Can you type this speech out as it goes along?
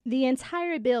The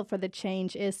entire bill for the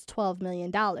change is $12 million.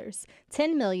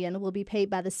 $10 million will be paid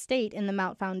by the state and the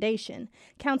Mount Foundation.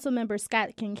 Councilmember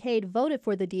Scott Kincaid voted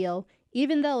for the deal,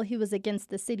 even though he was against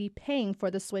the city paying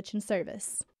for the switch in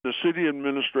service. The city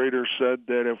administrator said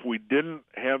that if we didn't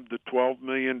have the $12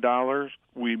 million,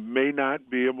 we may not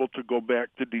be able to go back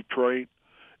to Detroit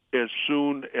as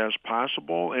soon as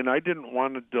possible. And I didn't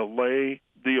want to delay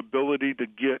the ability to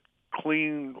get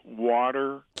clean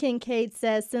water. Kincaid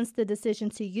says since the decision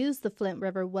to use the Flint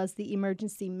River was the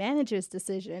emergency manager's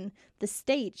decision, the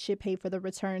state should pay for the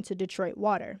return to Detroit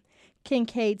water.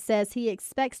 Kincaid says he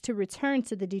expects to return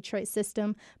to the Detroit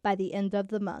system by the end of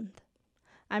the month.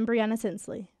 I'm Brianna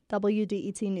Tinsley,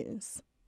 WDET News.